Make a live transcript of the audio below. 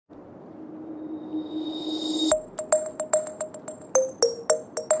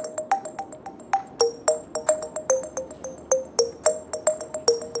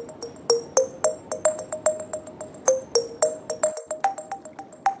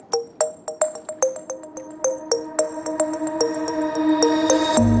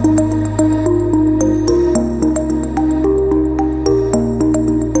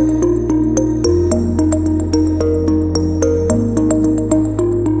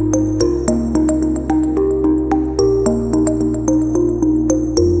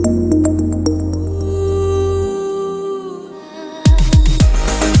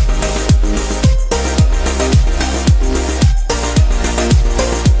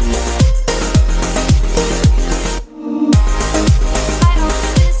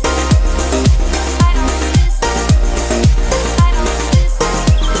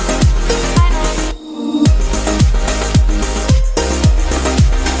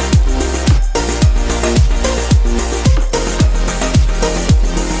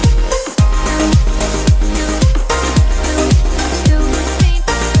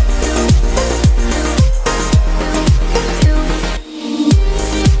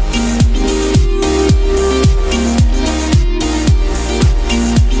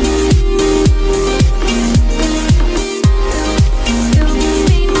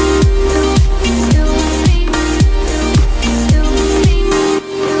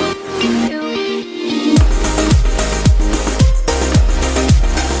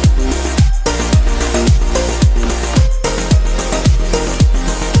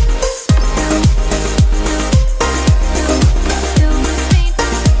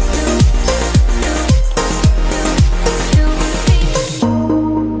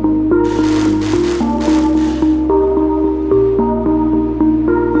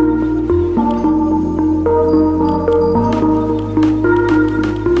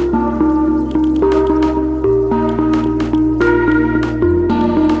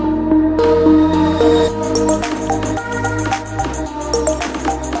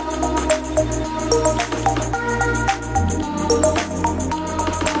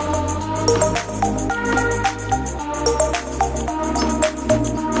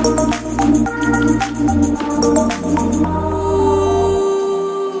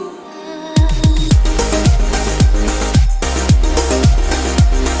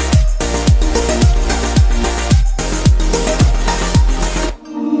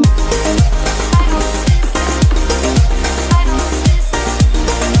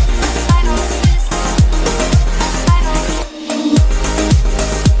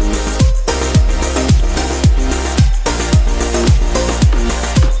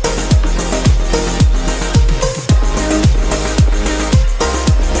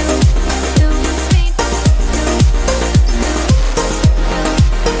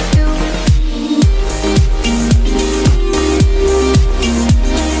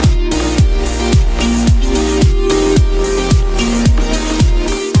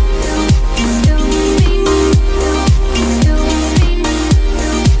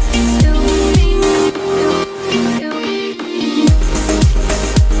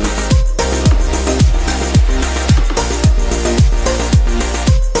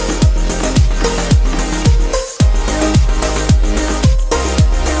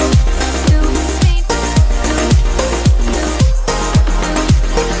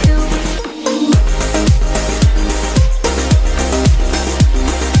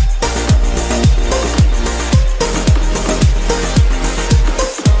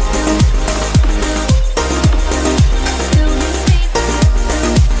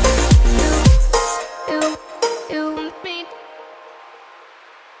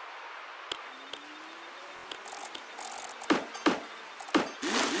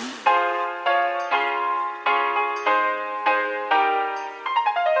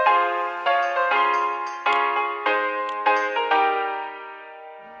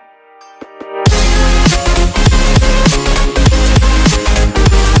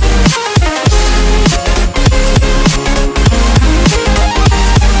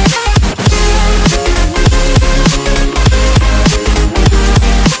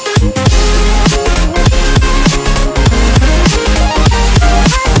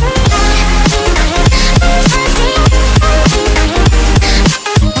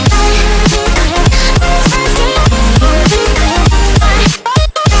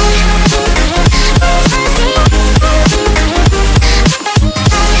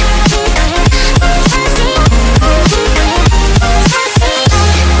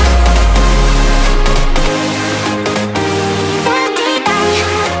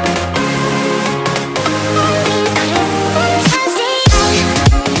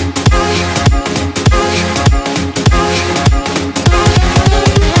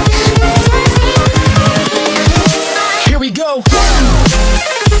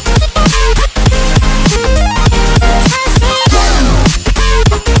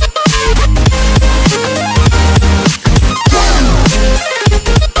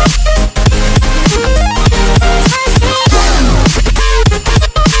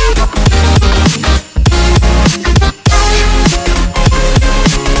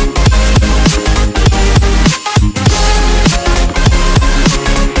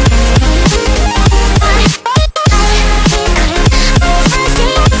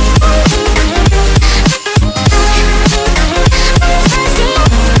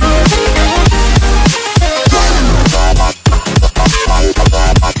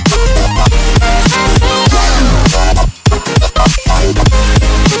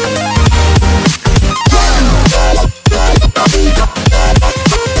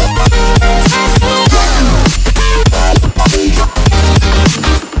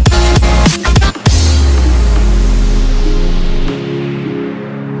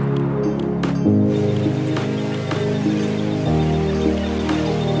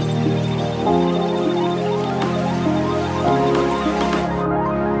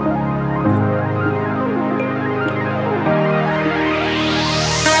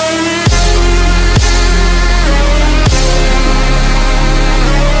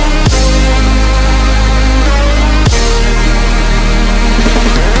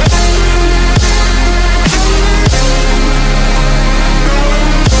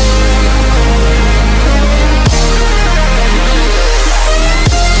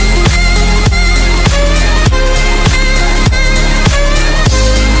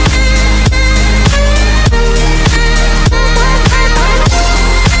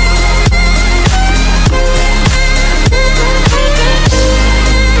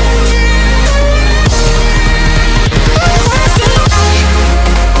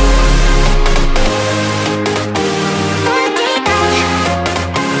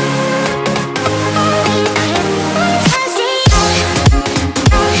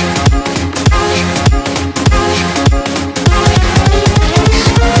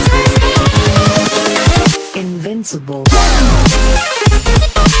responsible.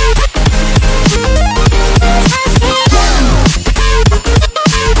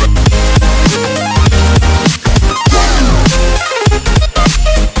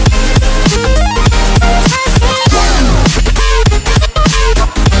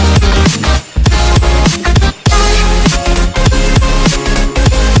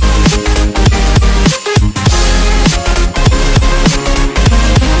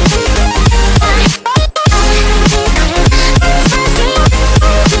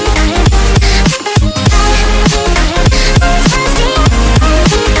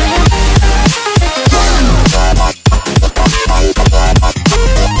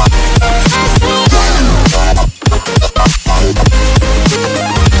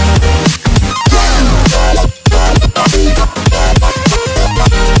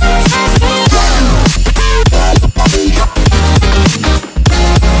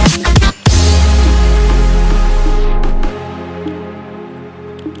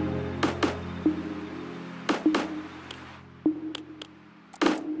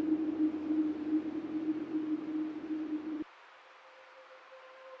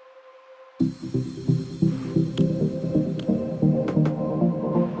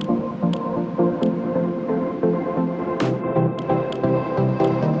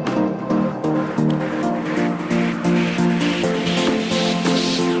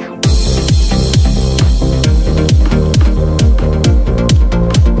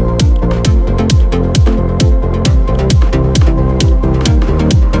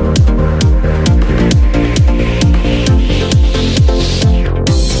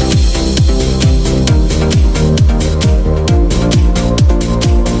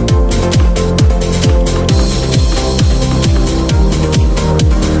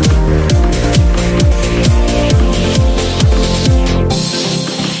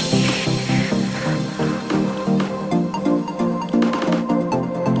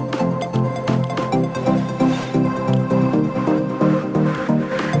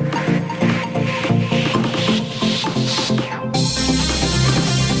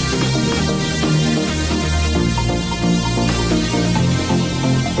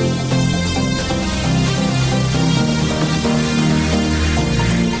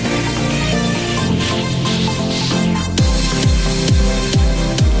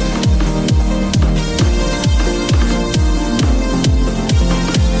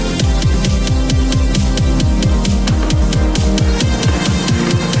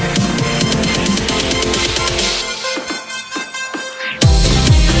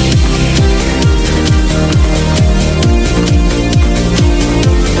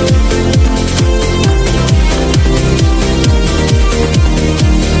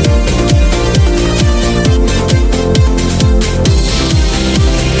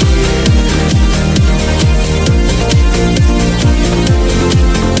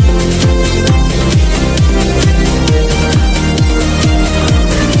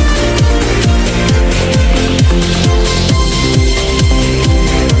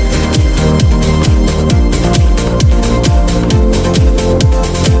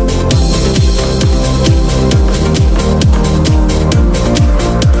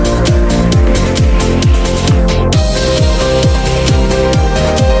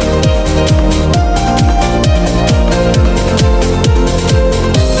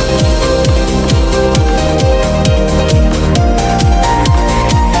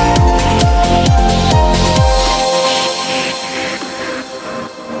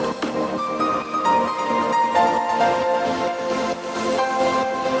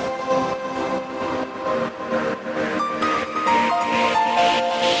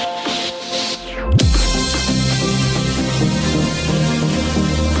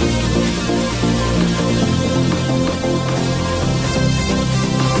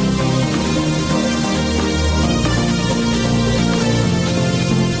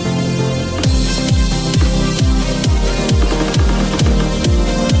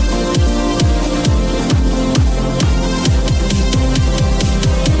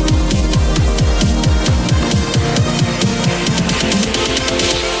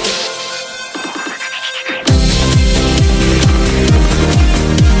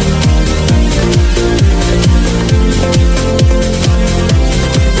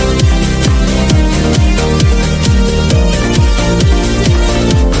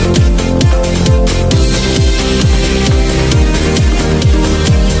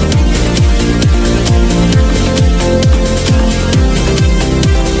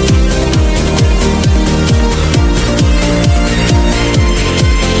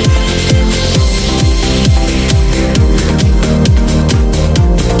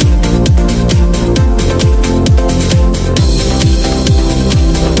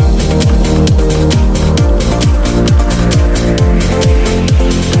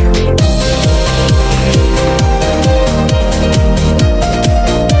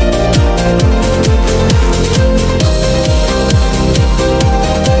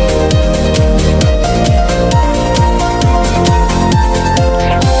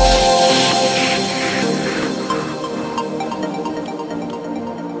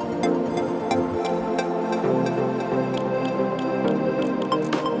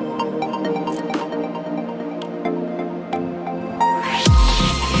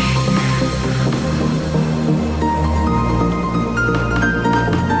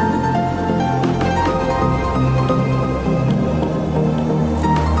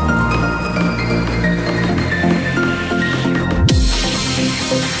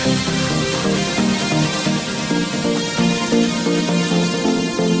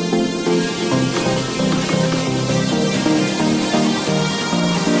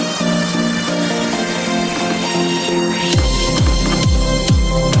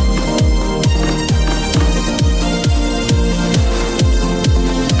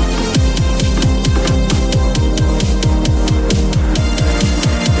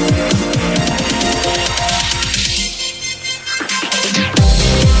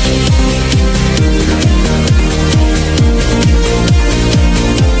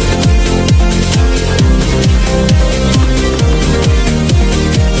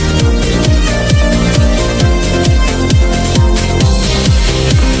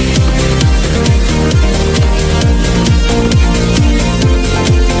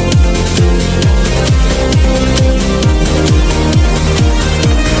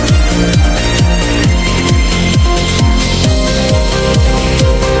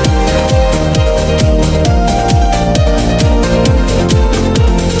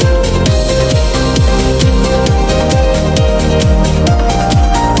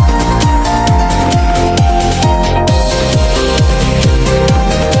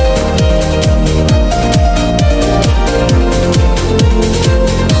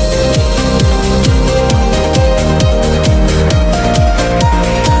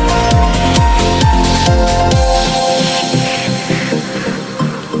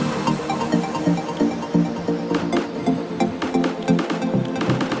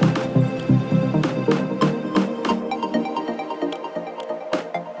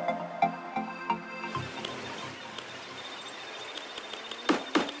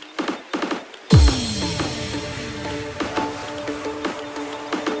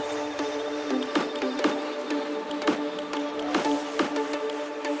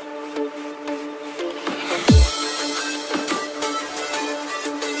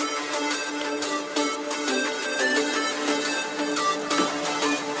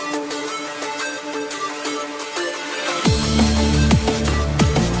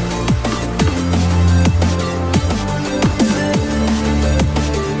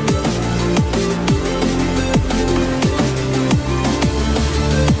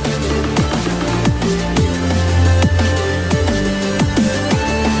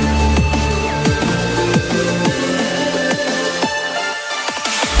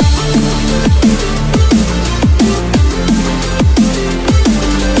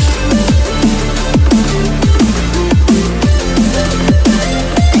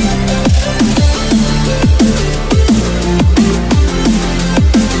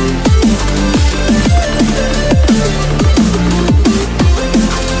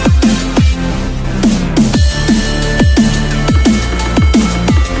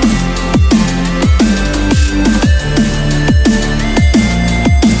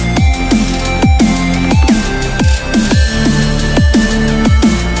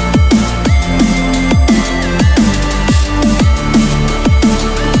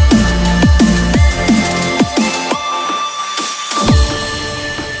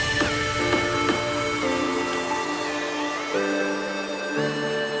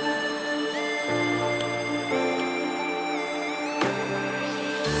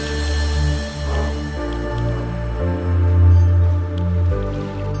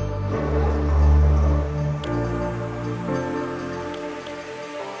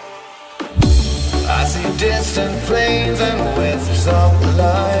 distant flames and wisps of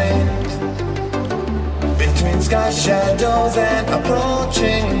light between sky shadows and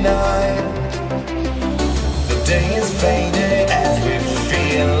approaching night. The day is fading as we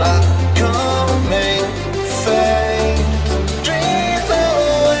feel like coming fate. Dreams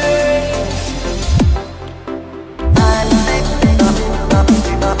away.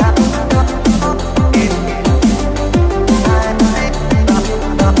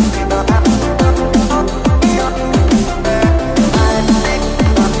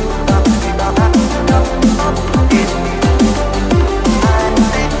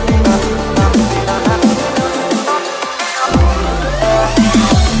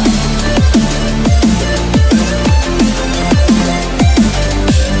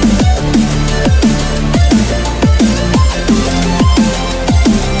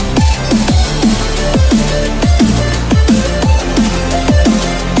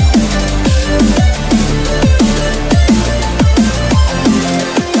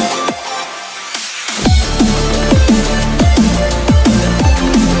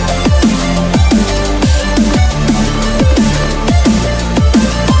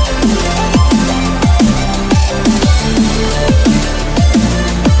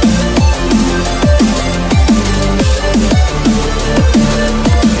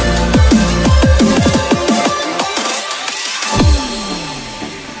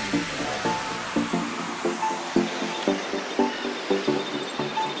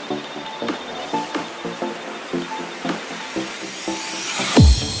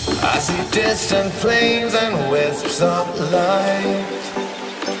 I see distant flames and wisps of light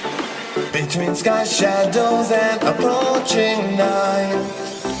between sky shadows and approaching night.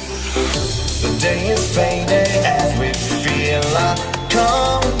 The day is fading as we feel like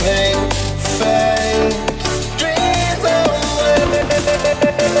coming fate. Dreams away.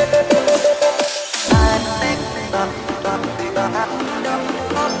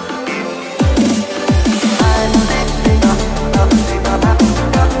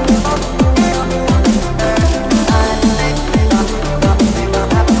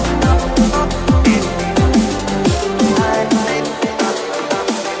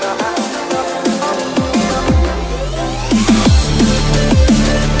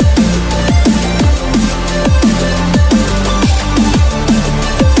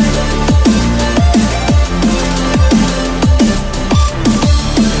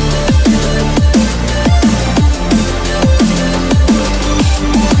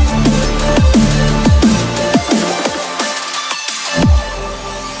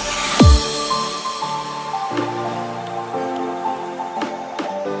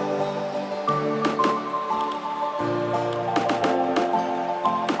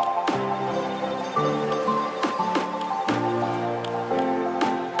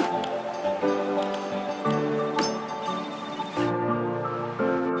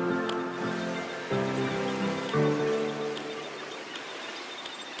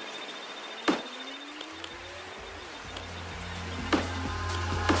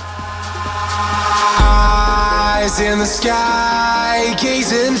 In the sky,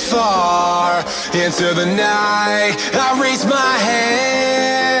 gazing far into the night, I raise my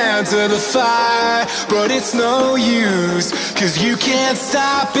hand to the fire, but it's no use, 'cause you can't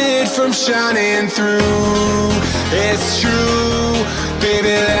stop it from shining through. It's true,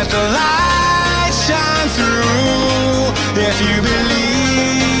 baby, let the light shine through. If you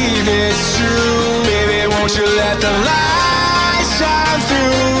believe it's true, baby, won't you let the light shine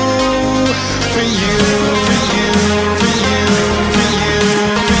through for you, for you, for you, for you, for you,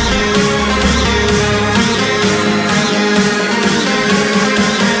 for you, for you, for you,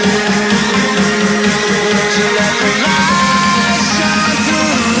 to let the light shine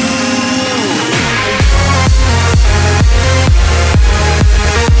through.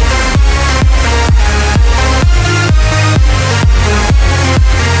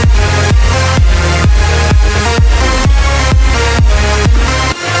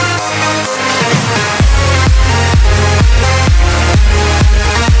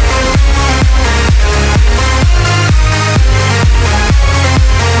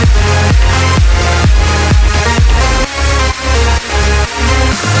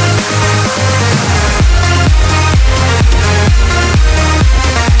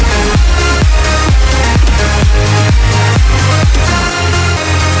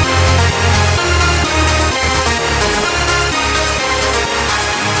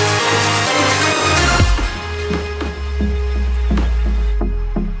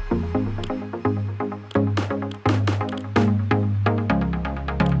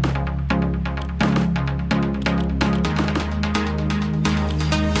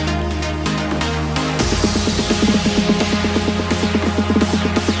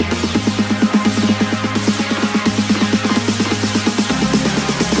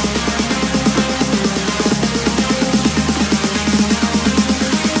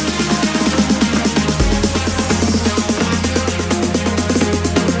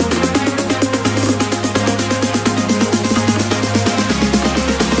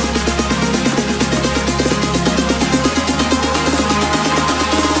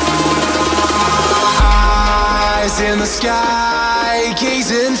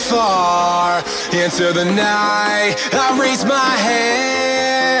 far into the night. I raise my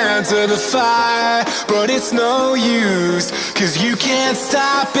hand to the fire, but it's no use, 'cause you can't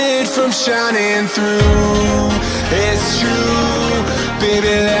stop it from shining through. It's true,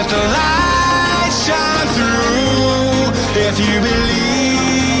 baby, let the light shine through. If you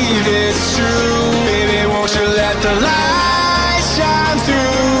believe it's true, baby, won't you let the light shine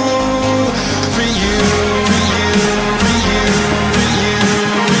through for you, for you, for you, for you,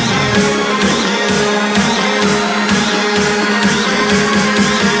 for you, for you,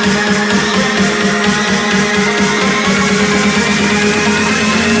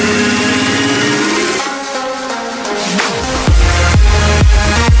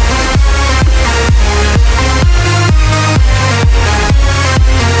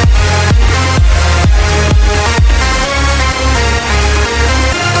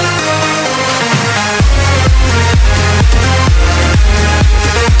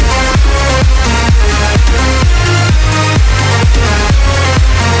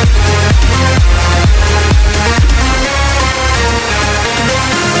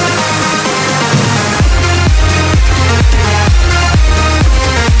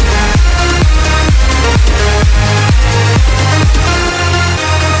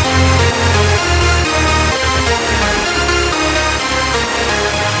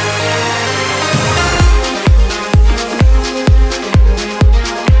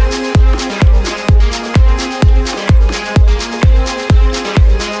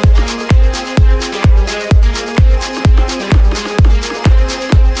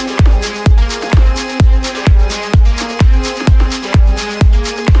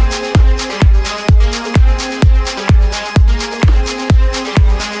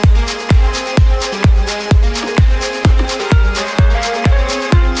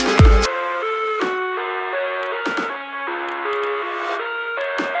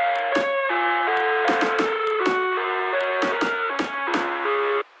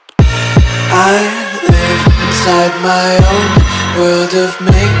 I live inside my own world of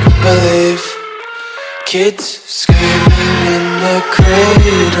make-believe. Kids screaming in their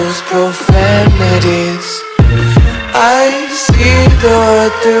cradles, profanities. I see the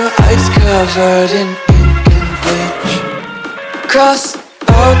world through ice covered in ink and bleach. Cross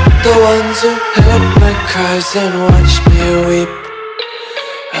out the ones who heard my cries and watched me weep.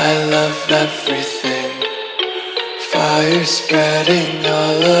 I love everything. Fire spreading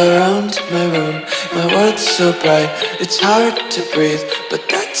all around my room. My world's so bright, it's hard to breathe, but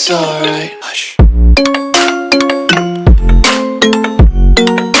that's alright. Hush.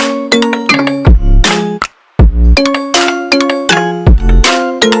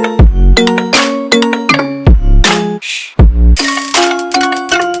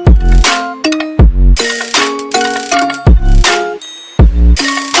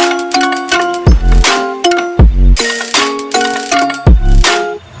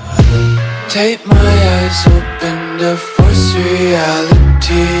 Tape my eyes open to force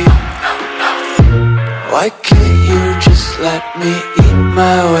reality. Why can't you just let me eat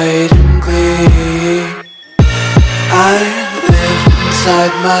my weight in glee? I live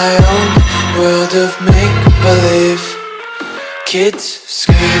inside my own world of make-believe. Kids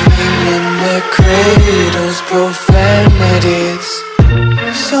screaming in their cradles, profanities.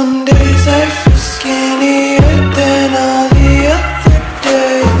 Some days I feel skinnier than all the other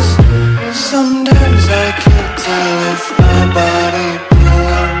days. Sometimes I can't tell if my body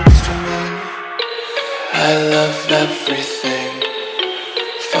belongs to me. I love everything.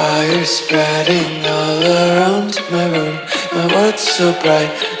 Fire spreading all around my room. My world's so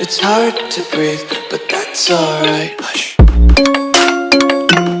bright, it's hard to breathe, but that's alright. Hush.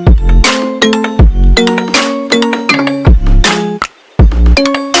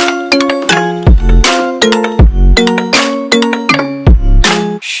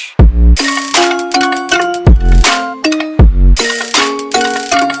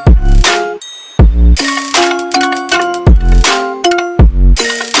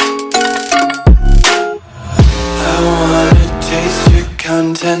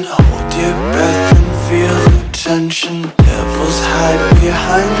 Content, hold your breath and feel the tension. Devils hide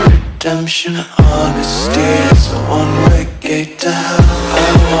behind redemption. Honesty is a one-way gate to hell. I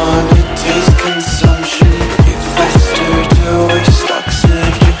wanna taste consumption. Breathe faster to waste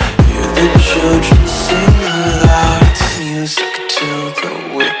oxygen. Hear the children sing aloud. It's music till the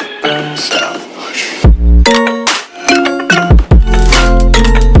wick burns out.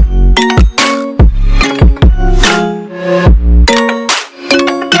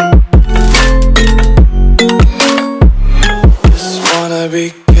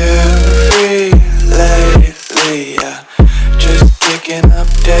 Be carefree lately, yeah. Just picking up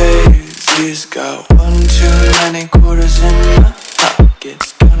days.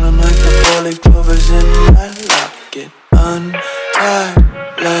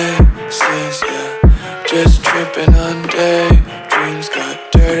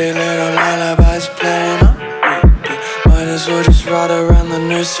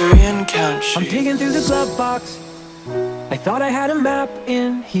 nursery and count sheep. I'm digging through the glove box. I thought I had a map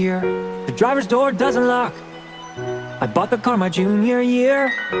in here. The driver's door doesn't lock. I bought the car my junior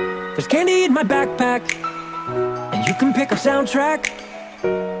year. There's candy in my backpack, and you can pick our soundtrack.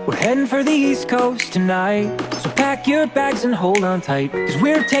 We're heading for the East Coast tonight, so pack your bags and hold on tight, cause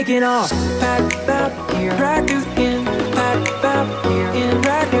we're taking off. Pack up here, track is in. Pack up here, in.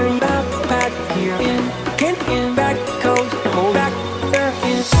 Track your backpack here, in. Get in, back coast, hold back there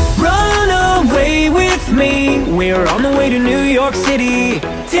in. Run away with me, we're on the way to New York City.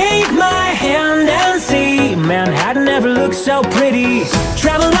 Take my hand and see, Manhattan never looks so pretty.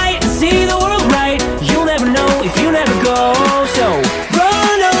 Travel light and see the world right, you'll never know if you never go. So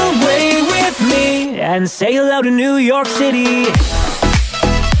run away with me and say hello to New York City.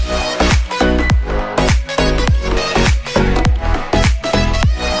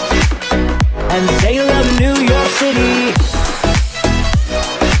 And say hello to New York City.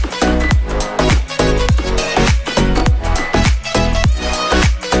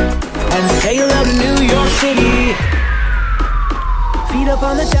 And say hello to New York City. Feet up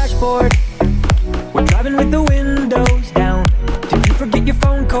on the dashboard, we're driving with the windows down. Did you forget your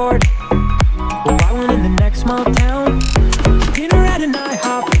phone cord? We'll buy one in the next small town. Dinner at an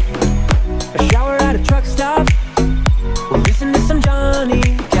IHOP, a shower at a truck stop. We'll listen to some Johnny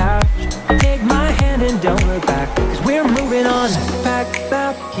Cash. Take my hand and don't look back, cause we're moving on. Pack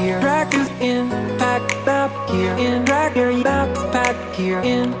up here, track is in. Pack up here, in. Track your backpack here,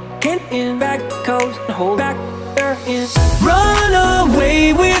 in. Get in, back coast, hold back there in. Run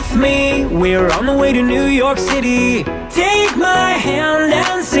away with me, we're on the way to New York City. Take my hand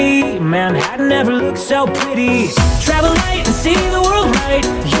and see, Manhattan never looks so pretty. Travel light and see the world right,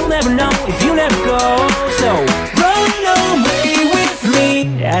 you'll never know if you never go. So run away with me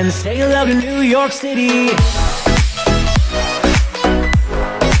and say hello to New York City.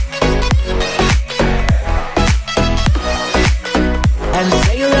 And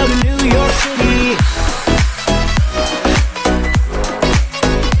say hello to New York City.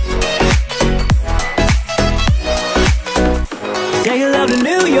 Say hello to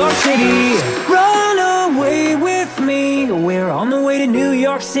New York City. Run away with me, we're on the way to New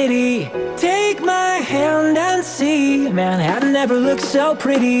York City. Take my hand and see, Manhattan never looks so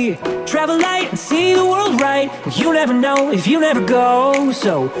pretty. Travel light and see the world right, you never know if you never go.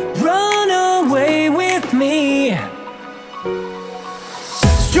 So run away with me.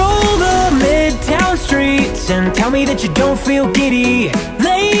 Stroll the midtown streets and tell me that you don't feel giddy.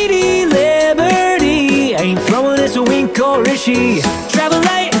 Lady Liberty ain't throwing us a wink, or is she? Travel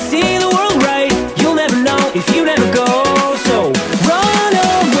light and see the world right, you'll never know if you never go. So run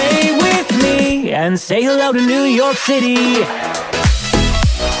away with me and say hello to New York City. Say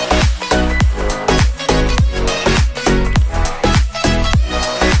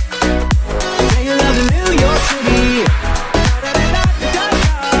hello to New York City.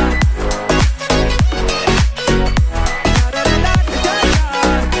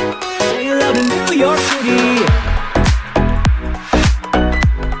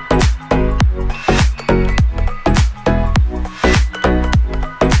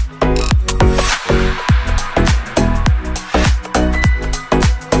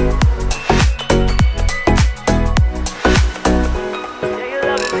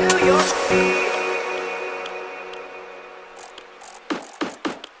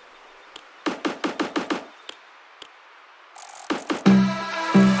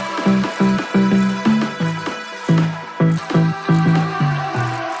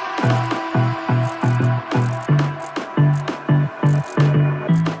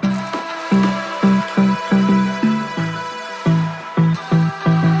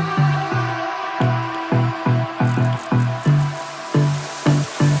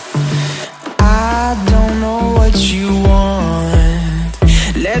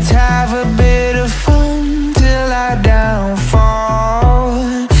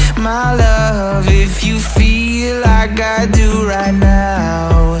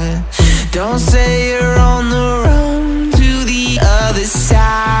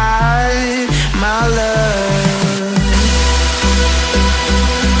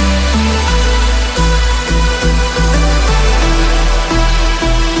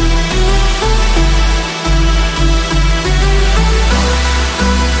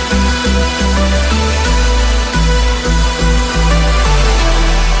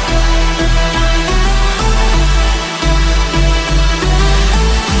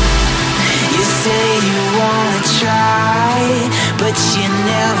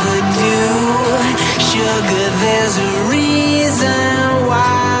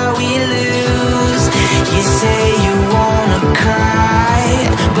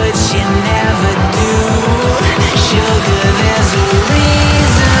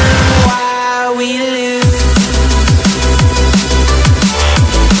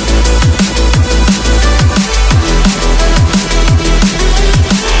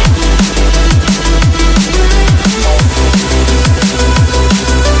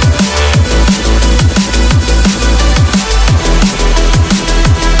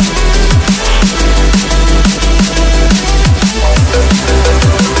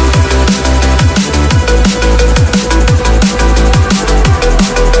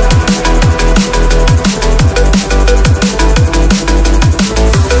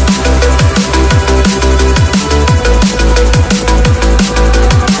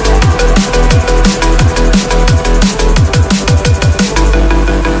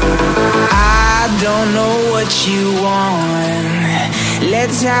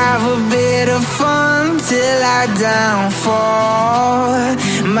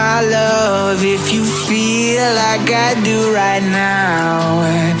 if you feel like I do right now.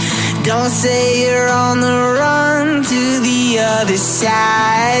 Don't say you're on the run to the other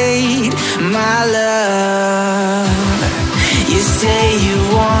side, my love. You say you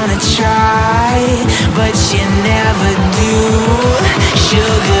wanna try, but you never do.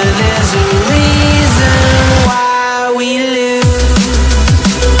 Sugar, there's a